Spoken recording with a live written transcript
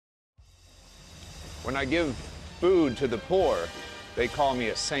When I give food to the poor, they call me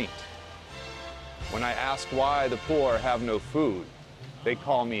a saint. When I ask why the poor have no food, they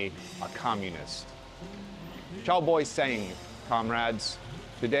call me a communist. Ciao boy sang, comrades.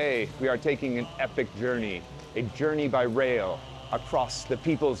 Today, we are taking an epic journey, a journey by rail across the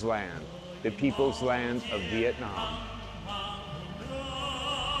people's land of Vietnam.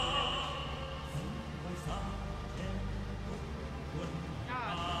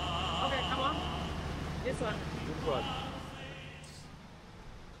 Okay, come on. This one. Which one?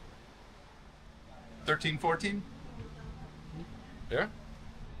 13, 14? Yeah?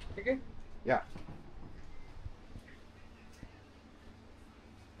 Okay. Yeah.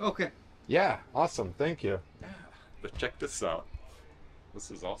 Okay. Yeah, awesome, thank you. Yeah, but check this out.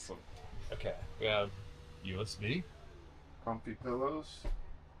 This is awesome. Okay, we have USB, comfy pillows,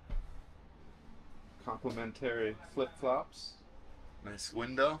 complimentary flip-flops, nice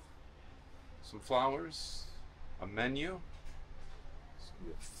window, some flowers, a menu. It's gonna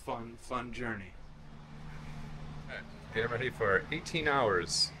be a fun, fun journey. Okay, get ready for 18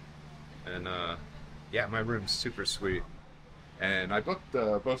 hours. And yeah, my room's super sweet. And I booked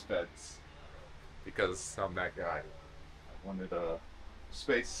both beds because I'm that guy. I wanted a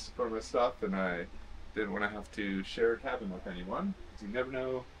space for my stuff, and I didn't want to have to share a cabin with anyone, because you never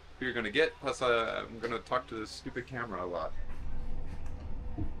know who you're going to get. Plus, I'm going to talk to this stupid camera a lot.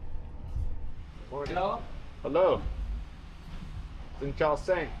 Morning. Hello. Hello. Xin chào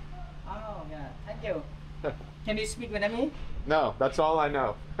Saint. Oh yeah, thank you. Can you speak Vietnamese? No, that's all I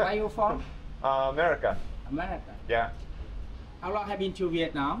know. Where are you from? America. America. Yeah. How long have you been to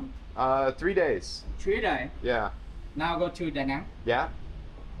Vietnam? 3 days. 3 days. Yeah. Now go to Da Nang. Yeah.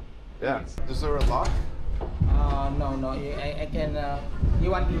 Yeah. Is there a lock? No. I can. You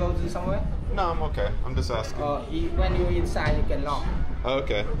want to go to somewhere? No, I'm okay. I'm just asking. When you're inside, you can lock.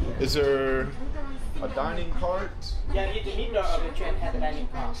 Okay. Is there a dining cart? Yeah, in the middle of the train has a dining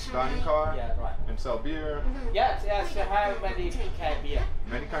car. Dining car? Yeah, right. And sell beer? Yes, you have many kind of beer.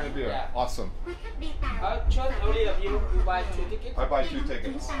 Many kind of beer? Yeah. Awesome. Just only of you buy 2 tickets? I buy 2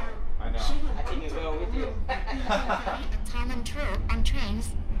 tickets. I know. I think you go with you. Time and trip on trains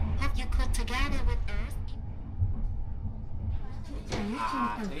have you put together with Earth? Tí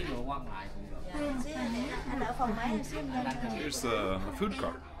nữa qua ngoài cũng được. Anh ở phòng máy em xem nha. Here's the food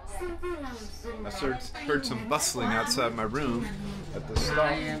cart. I heard some bustling outside my room at the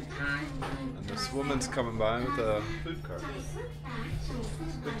stop, and this woman's coming by with a food cart.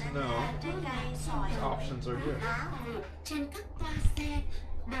 It's good to know options are here.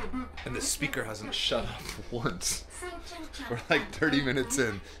 And the speaker hasn't shut up once. We're like 30 minutes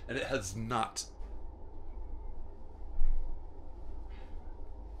in, and it has not.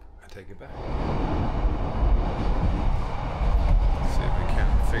 I take it back. See if we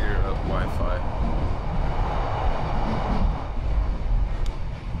can't figure out Wi-Fi.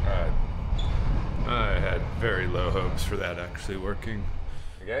 Alright. I had very low hopes for that actually working.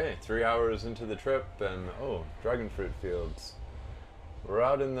 Okay, 3 hours into the trip, and oh, dragon fruit fields. We're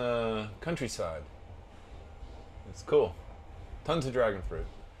out in the countryside. It's cool. Tons of dragon fruit.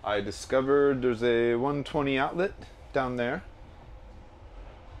 I discovered there's a 120 outlet down there.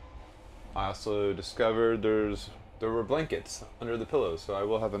 I also discovered there were blankets under the pillows, so I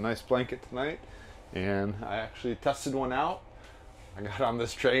will have a nice blanket tonight. And I actually tested one out. I got on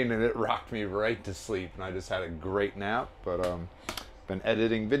this train and it rocked me right to sleep, and I just had a great nap. But been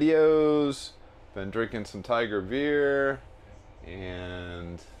editing videos, been drinking some Tiger beer,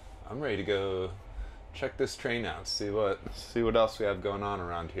 and I'm ready to go check this train out, see what else we have going on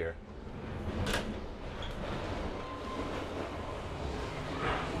around here.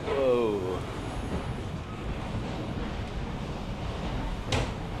 Whoa.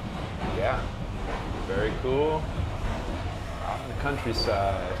 Yeah, very cool. Out in the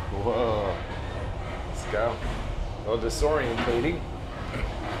countryside. Whoa. Let's go. A little disorientating.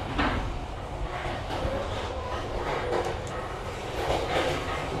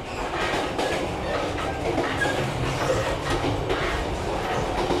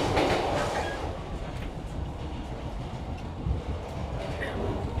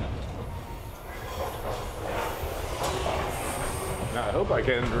 I hope I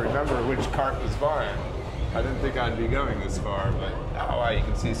can remember which cart was mine. I didn't think I'd be going this far, but oh wow, you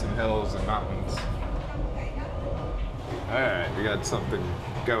can see some hills and mountains. Alright, we got something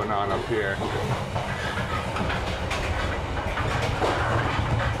going on up here.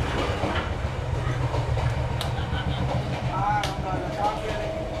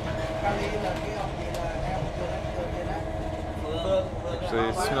 Actually,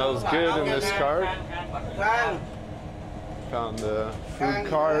 it smells good in this cart. Found the food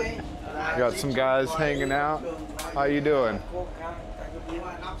cart. Got some guys hanging out. How you doing?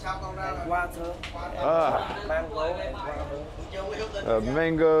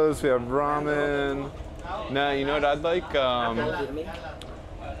 Mangoes, we have ramen. Nah, you know what I'd like?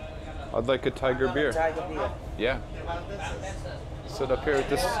 I'd like a tiger beer. Yeah. Sit up here with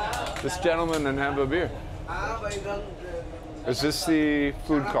this gentleman and have a beer. Is this the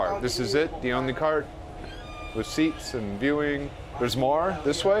food cart? This is it? The only cart? With seats and viewing? There's more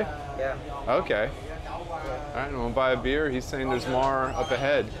this way? Yeah. Okay. All right, we'll buy a beer. He's saying there's more up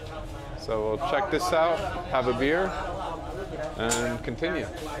ahead. So we'll check this out, have a beer, and continue.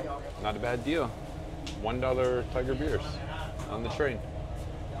 Not a bad deal. $1 tiger beers on the train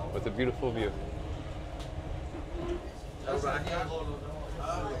with a beautiful view.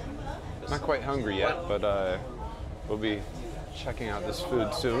 Not quite hungry yet, but we'll be checking out this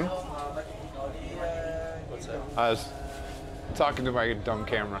food soon. I was talking to my dumb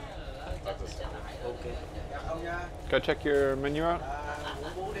camera. Okay. Can I check your menu out?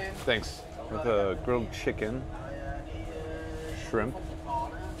 Thanks. With a grilled chicken, shrimp,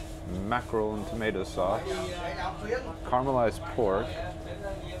 mackerel and tomato sauce, caramelized pork.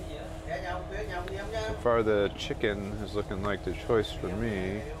 So far the chicken is looking like the choice for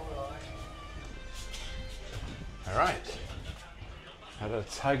me. All right. Had a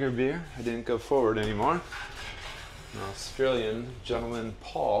tiger beer. I didn't go forward anymore. An Australian gentleman,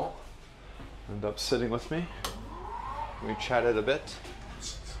 Paul, ended up sitting with me. We chatted a bit.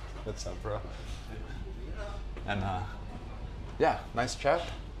 What's up, bro? And yeah, nice chat.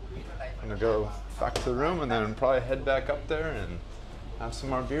 I'm gonna go back to the room and then probably head back up there and have some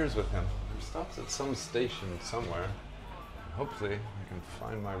more beers with him. He stops at some station somewhere. Hopefully I can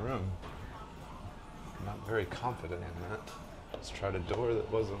find my room. I'm not very confident in that. Let's try a door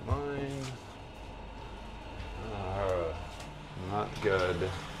that wasn't mine. Not good.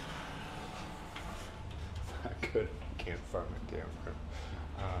 Not good. Can't find my damn room.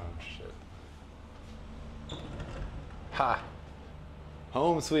 Oh shit. Ha!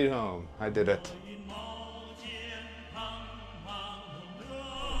 Home sweet home. I did it.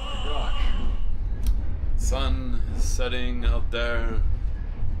 Gosh. Sun is setting out there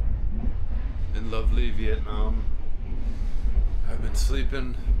in lovely Vietnam. I've been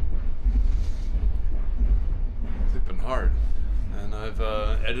sleeping hard, and I've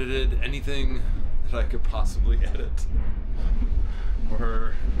edited anything that I could possibly edit.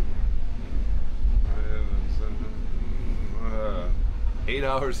 We're 8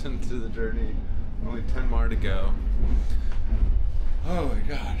 hours into the journey, only 10 more to go. Oh my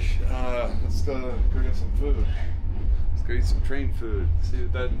gosh, let's go get some food. Let's go eat some train food. See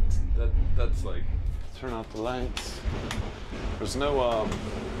what that's like. Turn off the lights. There's no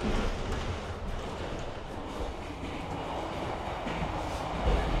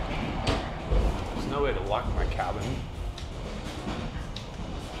no way to lock my cabin.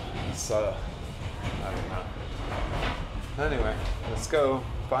 It's I don't know. Anyway, let's go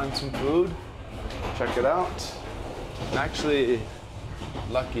find some food, check it out. I'm actually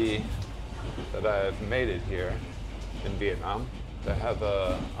lucky that I've made it here in Vietnam. They have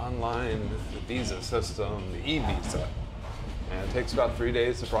a online visa system, the EVisa, and it takes about 3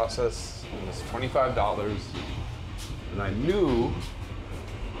 days to process, and it's $25. And I knew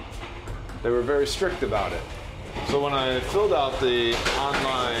they were very strict about it. So when I filled out the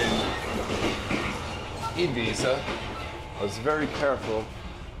online EVisa, I was very careful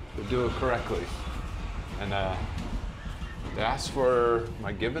to do it correctly. And they asked for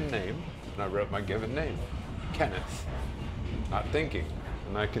my given name, and I wrote my given name, Kenneth, not thinking.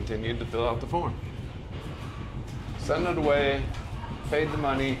 And I continued to fill out the form. Sent it away, paid the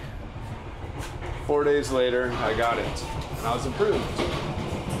money. 4 days later, I got it, and I was approved.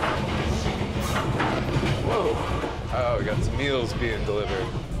 Whoa. Oh, we got some meals being delivered.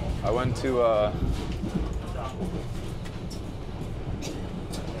 I went to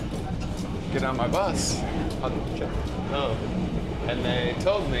get on my bus. Oh. And they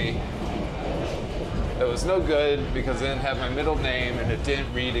told me it was no good because it didn't have my middle name and it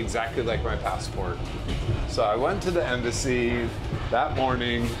didn't read exactly like my passport. So I went to the embassy that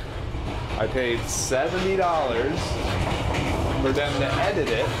morning. I paid $70 for them to edit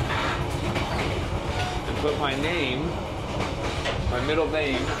it and put my name, my middle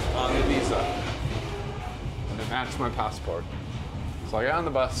name, on the visa. And it matched my passport. So I got on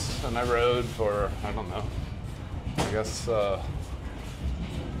the bus and I rode for, I don't know, I guess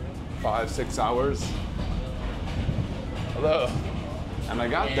 5-6 hours. Hello. And I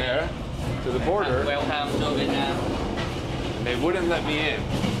got there to the border. Welcome to Vietnam. And they wouldn't let me in.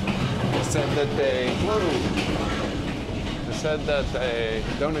 They said that they said that they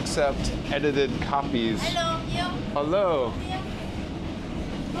don't accept edited copies. Hello, you. Hello.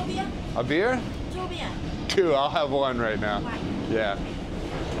 Có beer? A beer? 2 beer. 2. I'll have 1 right now. Yeah.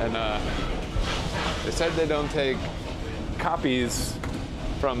 And they said they don't take copies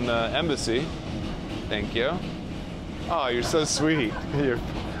from the embassy. Thank you. Oh, you're so sweet. You're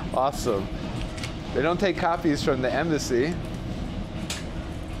awesome. They don't take copies from the embassy.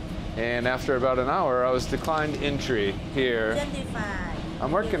 And after about an hour, I was declined entry here. 25.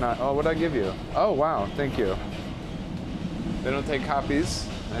 I'm working on. Oh, what'd I give you? Oh, wow. Thank you. They don't take copies.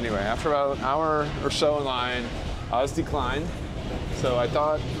 Anyway, after about an hour or so in line, I was declined. So I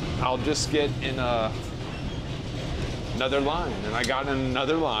thought I'll just get in another line. And I got in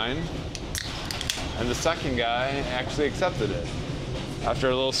another line. And the second guy actually accepted it after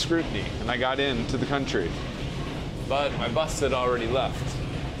a little scrutiny. And I got into the country. But my bus had already left.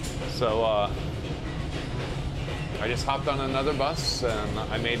 So I just hopped on another bus and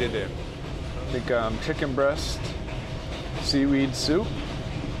I made it in. I think chicken breast, seaweed soup,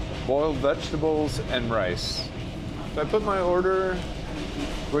 boiled vegetables, and rice. Did I put my order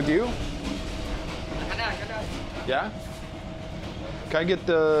with you? Yeah? Can I get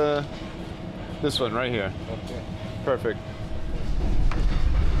this one right here? Okay. Perfect.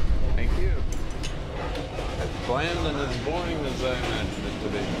 Thank you. As bland and as boring as I imagined it to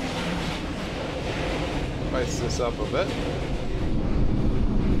be. Spice this up a bit.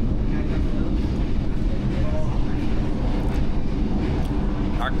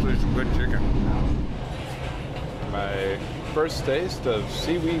 Actually, some good chicken. My first taste of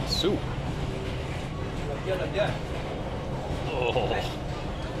seaweed soup. Oh.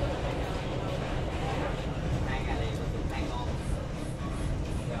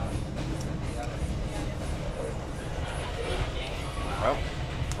 Well,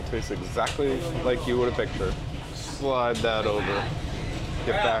 it tastes exactly like you would have pictured. Slide that over.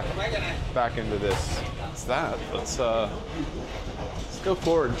 Get back into this. What's that? Let's go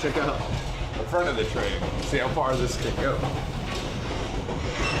forward and check out the front of the train. See how far this can go.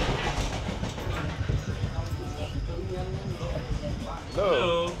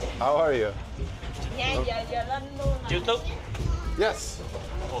 Hello. How are you? YouTube? Yes.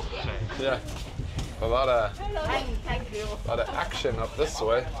 Okay. Yeah. A lot of action up this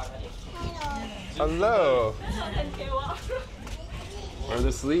way. Hello. Where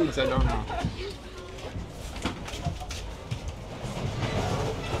this leads, I don't know.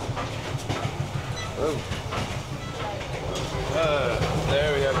 Oh.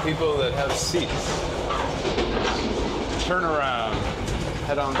 There we have people that have seats. Turn around.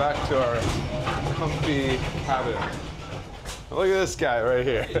 Head on back to our comfy cabin. Look at this guy right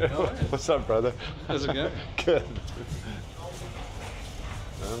here. What's up, brother? How's it going? Good.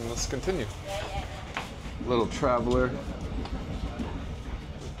 And let's continue. Little traveler.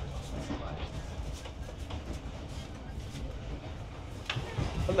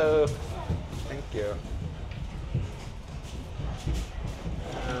 Hello. Thank you.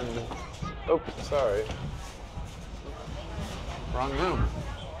 And, oh, sorry. Wrong room.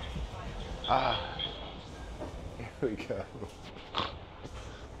 Ah. Here we go.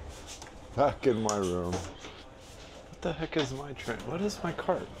 Back in my room. What the heck is my train? What is my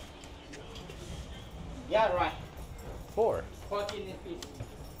cart? Yeah, right. 4. 14 feet.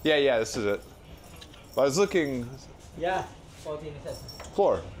 Yeah, this is it. I was looking. Yeah, 14 feet.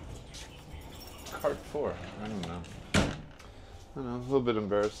 4. Cart 4. I don't know. A little bit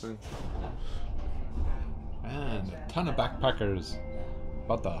embarrassing. Man, a ton of backpackers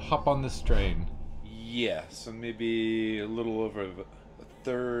about to hop on this train. Yeah, so maybe a little over a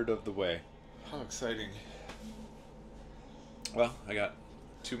third of the way. How exciting. Well, I got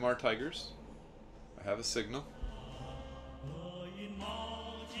 2 more tigers. I have a signal.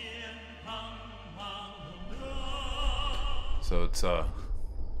 So it's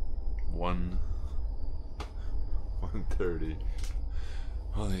 1:30.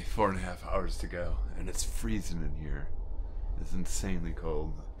 Only 4.5 hours to go, and it's freezing in here. It's insanely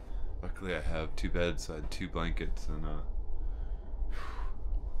cold. Luckily, I have 2 beds, so I had 2 blankets, and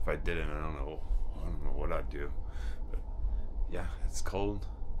if I didn't, I don't know what I'd do. But yeah, it's cold.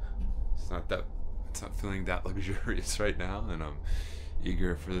 It's not feeling that luxurious right now, and I'm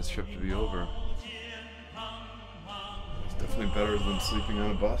eager for this trip to be over. It's definitely better than sleeping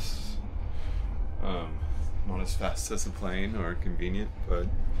on a bus. Not as fast as a plane or convenient, but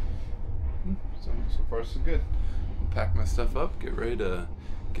so far so good. I'll pack my stuff up, get ready to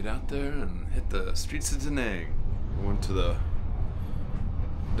get out there and hit the streets of Da Nang. I went to the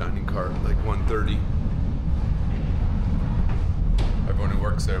dining car at like 1:30. Everyone who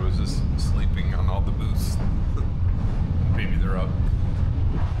works there was just sleeping on all the booths. Maybe they're up.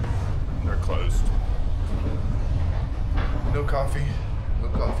 They're closed. No coffee. No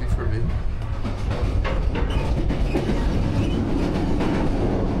coffee for me.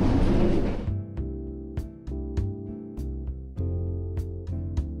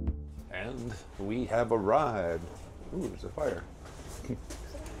 And we have arrived. Ooh, there's a fire.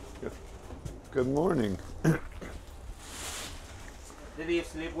 Good morning. Did you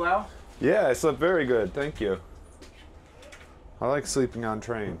sleep well? Yeah, I slept very good. Thank you. I like sleeping on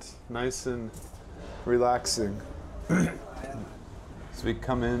trains. Nice and relaxing. So we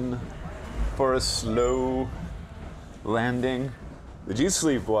come in for a slow landing. Did you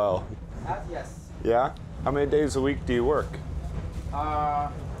sleep well? Yes. Yeah? How many days a week do you work? I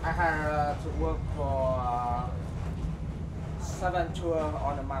had to work for 7 tours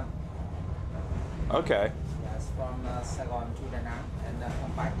on a month. Okay. Yes, from Saigon to Da Nang and then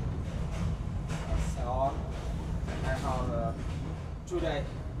come back. Saigon. I have 2 days.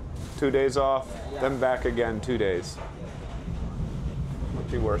 2 days off, Yeah. then back again 2 days. Not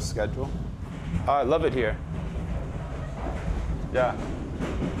the worst schedule. Oh, I love it here. Yeah,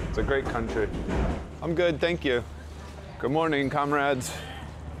 it's a great country. I'm good, thank you. Good morning, comrades.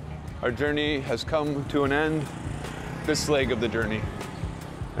 Our journey has come to an end. This leg of the journey.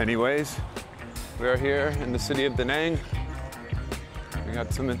 Anyways, we are here in the city of Da Nang. We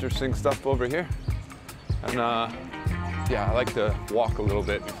got some interesting stuff over here. And yeah, I like to walk a little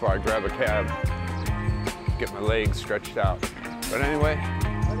bit before I grab a cab. Get my legs stretched out. But anyway,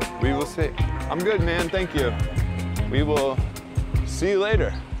 we will see. I'm good, man, thank you. We will see you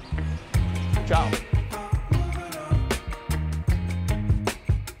later. Ciao.